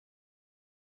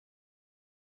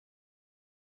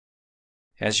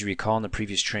As you recall in the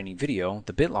previous training video,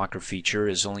 the BitLocker feature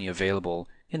is only available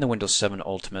in the Windows 7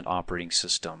 Ultimate operating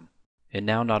system. And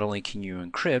now not only can you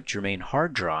encrypt your main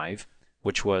hard drive,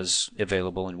 which was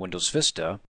available in Windows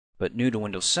Vista, but new to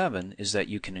Windows 7 is that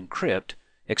you can encrypt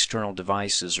external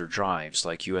devices or drives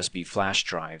like USB flash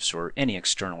drives or any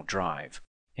external drive.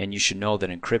 And you should know that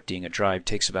encrypting a drive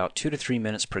takes about 2 to 3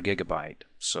 minutes per gigabyte,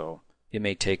 so it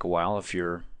may take a while if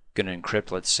you're going to encrypt,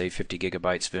 let's say, 50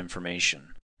 gigabytes of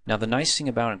information. Now the nice thing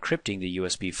about encrypting the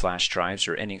USB flash drives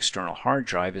or any external hard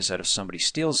drive is that if somebody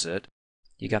steals it,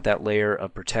 you got that layer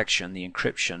of protection, the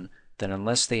encryption, that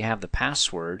unless they have the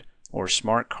password or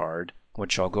smart card,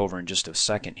 which I'll go over in just a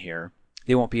second here,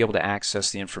 they won't be able to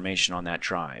access the information on that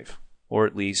drive. Or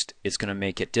at least it's going to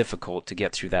make it difficult to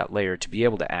get through that layer to be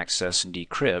able to access and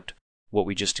decrypt what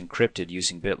we just encrypted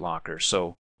using BitLocker.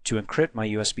 So to encrypt my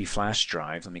USB flash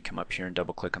drive, let me come up here and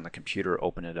double click on the computer,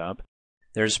 open it up.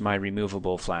 There's my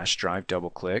removable flash drive, double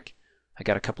click. I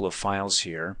got a couple of files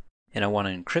here and I want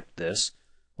to encrypt this.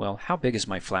 Well, how big is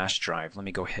my flash drive? Let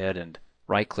me go ahead and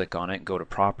right click on it and go to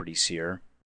properties here.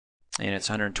 And it's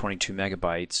 122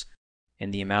 megabytes.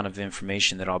 And the amount of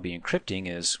information that I'll be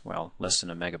encrypting is, well, less than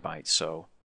a megabyte. So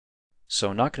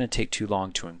not going to take too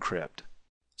long to encrypt.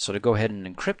 So to go ahead and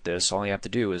encrypt this, all you have to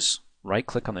do is right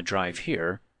click on the drive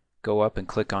here, go up and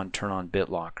click on Turn on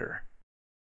BitLocker.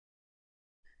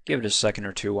 Give it a second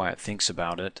or two while it thinks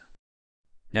about it.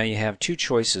 Now you have two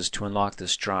choices to unlock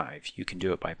this drive. You can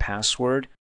do it by password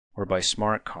or by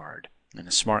smart card. And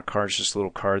a smart card is just a little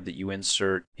card that you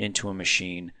insert into a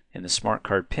machine, and the smart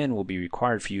card pin will be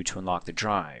required for you to unlock the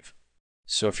drive.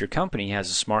 So if your company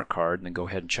has a smart card, then go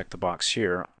ahead and check the box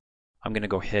here. I'm going to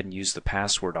go ahead and use the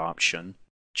password option.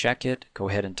 Check it, go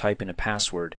ahead and type in a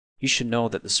password. You should know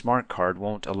that the smart card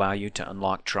won't allow you to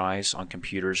unlock drives on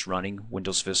computers running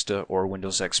Windows Vista or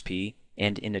Windows XP,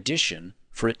 and in addition,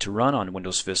 for it to run on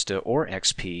Windows Vista or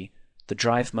XP, the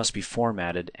drive must be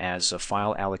formatted as a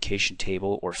file allocation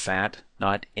table or FAT,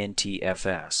 not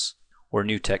NTFS, or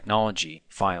new technology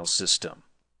file system.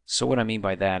 So what I mean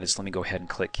by that is, let me go ahead and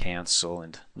click cancel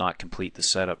and not complete the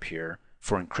setup here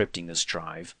for encrypting this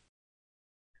drive.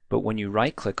 But when you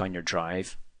right click on your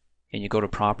drive and you go to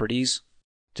properties,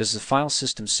 does the file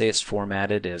system say it's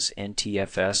formatted as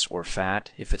NTFS or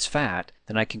FAT? If it's FAT,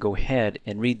 then I can go ahead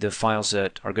and read the files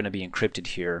that are going to be encrypted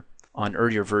here on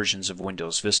earlier versions of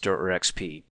Windows Vista or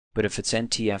XP. But if it's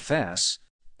NTFS,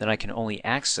 then I can only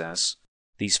access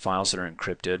these files that are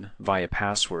encrypted via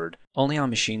password only on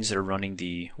machines that are running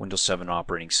the Windows 7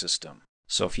 operating system.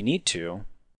 So if you need to,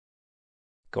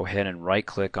 go ahead and right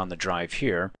click on the drive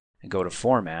here and go to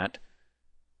Format,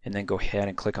 and then go ahead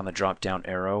and click on the drop down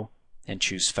arrow and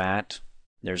choose FAT.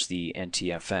 There's the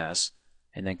NTFS,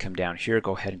 and then come down here,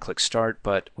 go ahead and click Start.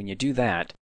 But when you do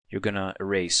that, you're going to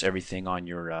erase everything on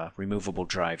your removable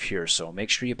drive here. So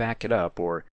make sure you back it up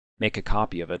or make a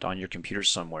copy of it on your computer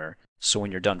somewhere, so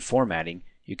when you're done formatting,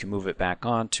 you can move it back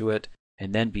onto it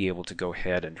and then be able to go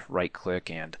ahead and right click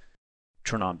and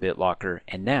turn on BitLocker.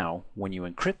 And now when you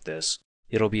encrypt this,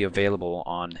 it'll be available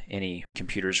on any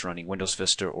computers running Windows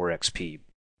Vista or XP.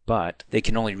 But they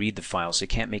can only read the files, they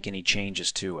can't make any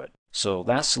changes to it. So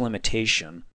that's the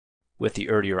limitation with the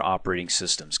earlier operating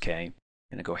systems, okay? I'm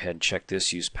going to go ahead and check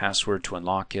this, use password to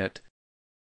unlock it.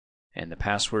 And the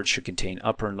password should contain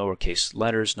upper and lowercase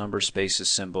letters, numbers, spaces,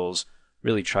 symbols.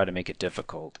 Really try to make it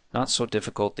difficult. Not so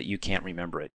difficult that you can't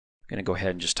remember it. I'm going to go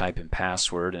ahead and just type in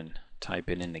password and type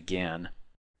it in again.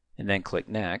 And then click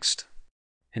Next.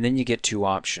 And then you get two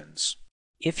options.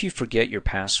 If you forget your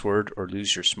password or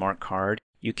lose your smart card,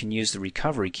 you can use the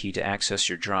recovery key to access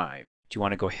your drive. Do you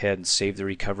want to go ahead and save the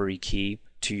recovery key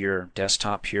to your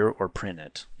desktop here or print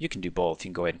it? You can do both. You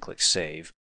can go ahead and click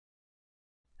Save.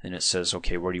 And it says,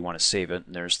 okay, where do you want to save it?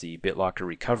 And there's the BitLocker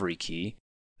recovery key.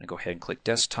 I'm going to go ahead and click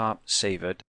Desktop, save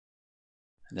it.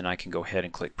 And then I can go ahead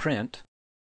and click Print.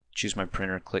 Choose my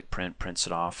printer, click Print, prints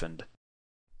it off. And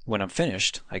when I'm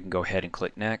finished, I can go ahead and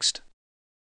click Next.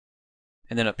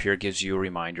 And then up here it gives you a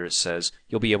reminder. It says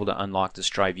you'll be able to unlock this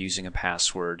drive using a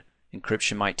password.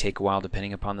 Encryption might take a while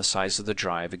depending upon the size of the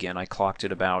drive. Again, I clocked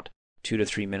it about 2 to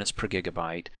 3 minutes per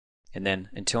gigabyte. And then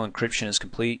until encryption is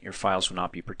complete, your files will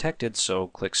not be protected, so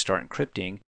click Start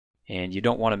Encrypting. And you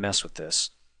don't want to mess with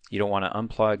this. You don't want to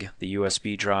unplug the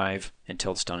USB drive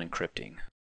until it's done encrypting.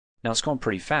 Now it's going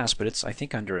pretty fast, but it's, I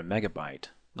think, under a megabyte.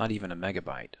 Not even a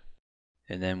megabyte.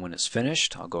 And then when it's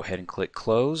finished, I'll go ahead and click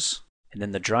Close. And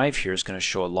then the drive here is going to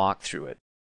show a lock through it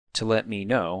to let me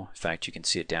know, in fact you can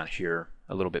see it down here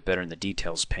a little bit better in the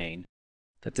details pane,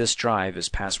 that this drive is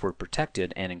password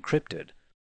protected and encrypted.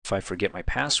 If I forget my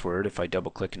password, if I double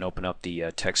click and open up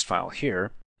the text file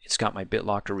here, it's got my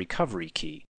BitLocker recovery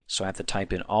key. So I have to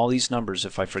type in all these numbers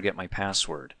if I forget my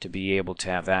password to be able to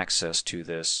have access to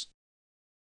this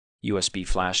USB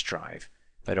flash drive.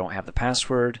 If I don't have the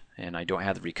password and I don't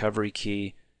have the recovery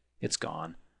key, it's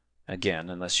gone. Again,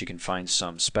 unless you can find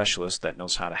some specialist that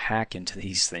knows how to hack into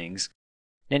these things.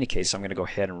 In any case, I'm going to go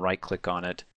ahead and right click on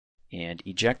it and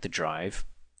eject the drive,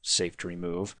 safe to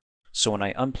remove. So when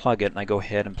I unplug it and I go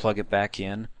ahead and plug it back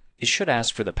in, it should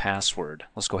ask for the password.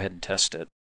 Let's go ahead and test it.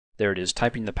 There it is,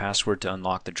 typing the password to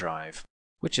unlock the drive,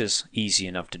 which is easy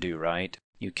enough to do, right?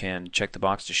 You can check the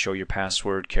box to show your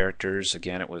password characters.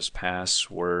 Again, it was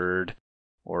password,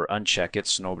 or uncheck it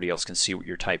so nobody else can see what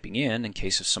you're typing in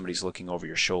case if somebody's looking over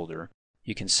your shoulder.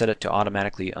 You can set it to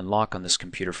automatically unlock on this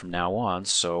computer from now on,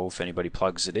 so if anybody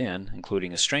plugs it in,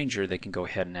 including a stranger, they can go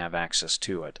ahead and have access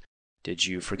to it. Did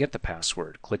you forget the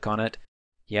password? Click on it.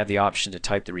 You have the option to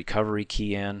type the recovery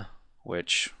key in,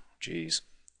 which, geez,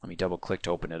 let me double click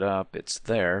to open it up. It's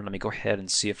there. Let me go ahead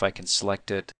and see if I can select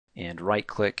it and right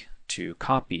click to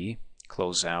copy,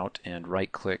 close out, and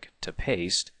right click to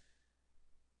paste,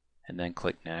 and then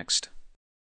click next.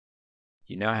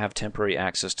 You now have temporary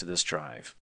access to this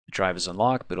drive. The drive is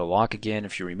unlocked, but it'll lock again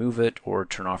if you remove it or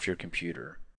turn off your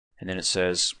computer. And then it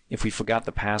says, if we forgot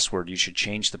the password, you should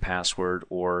change the password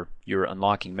or your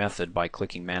unlocking method by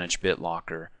clicking Manage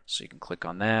BitLocker. So you can click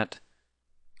on that,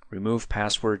 remove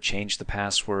password, change the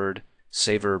password,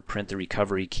 save or print the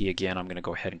recovery key again. I'm going to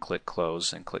go ahead and click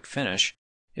Close and click Finish.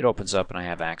 It opens up and I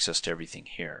have access to everything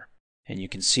here. And you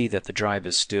can see that the drive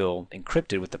is still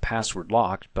encrypted with the password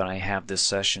locked, but I have this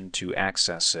session to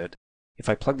access it. If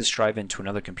I plug this drive into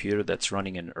another computer that's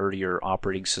running an earlier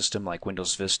operating system like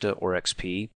Windows Vista or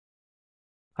XP,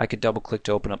 I could double click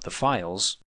to open up the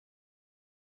files,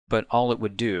 but all it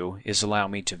would do is allow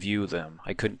me to view them.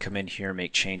 I couldn't come in here and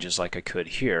make changes like I could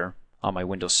here on my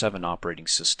Windows 7 operating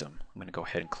system. I'm going to go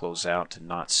ahead and close out and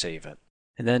not save it.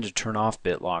 And then to turn off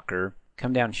BitLocker,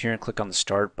 come down here and click on the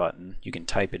Start button. You can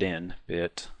type it in,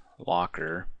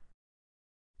 BitLocker.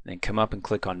 Then come up and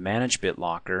click on Manage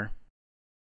BitLocker.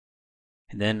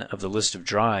 And then of the list of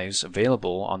drives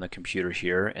available on the computer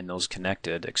here and those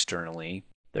connected externally,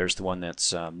 there's the one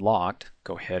that's locked.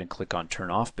 Go ahead and click on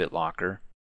Turn Off BitLocker.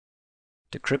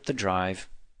 Decrypt the drive,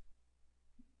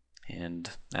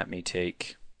 and that may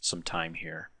take some time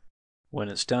here. When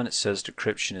it's done, it says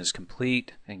decryption is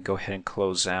complete, and go ahead and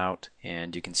close out,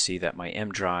 and you can see that my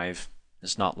M drive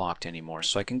is not locked anymore.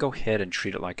 So I can go ahead and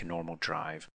treat it like a normal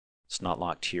drive. It's not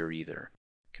locked here either.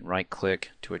 I can right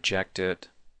click to eject it,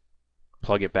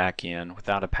 plug it back in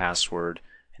without a password,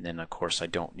 and then of course I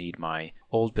don't need my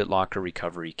old BitLocker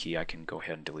recovery key. I can go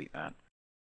ahead and delete that.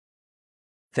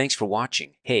 Thanks for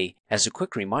watching. Hey, as a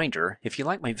quick reminder, if you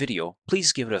like my video,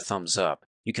 please give it a thumbs up.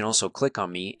 You can also click on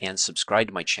me and subscribe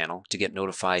to my channel to get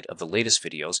notified of the latest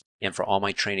videos. And for all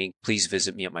my training, please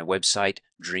visit me at my website,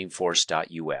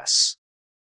 dreamforce.us.